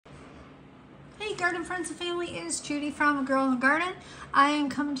garden friends and family, it's Judy from A Girl in the Garden. I am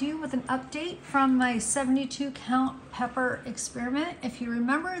coming to you with an update from my 72 count pepper experiment. If you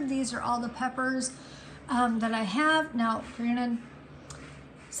remember, these are all the peppers that I have. Now, granted,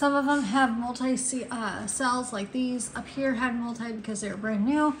 some of them have multi-cells like these. Up here had multi because they were brand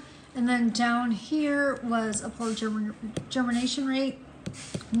new. And then down here was a poor germination rate.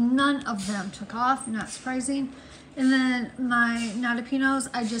 None of them took off, not surprising. And then my Nata-Pinos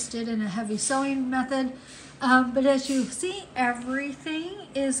I just did in a heavy sowing method. But as you see, everything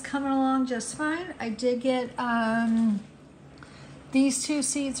is coming along just fine. I did get these two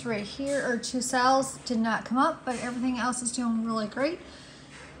seeds right here, or two cells, did not come up, but everything else is doing really great.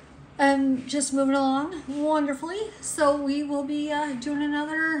 And just moving along wonderfully. So we will be doing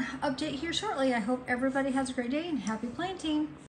another update here shortly. I hope everybody has a great day and happy planting.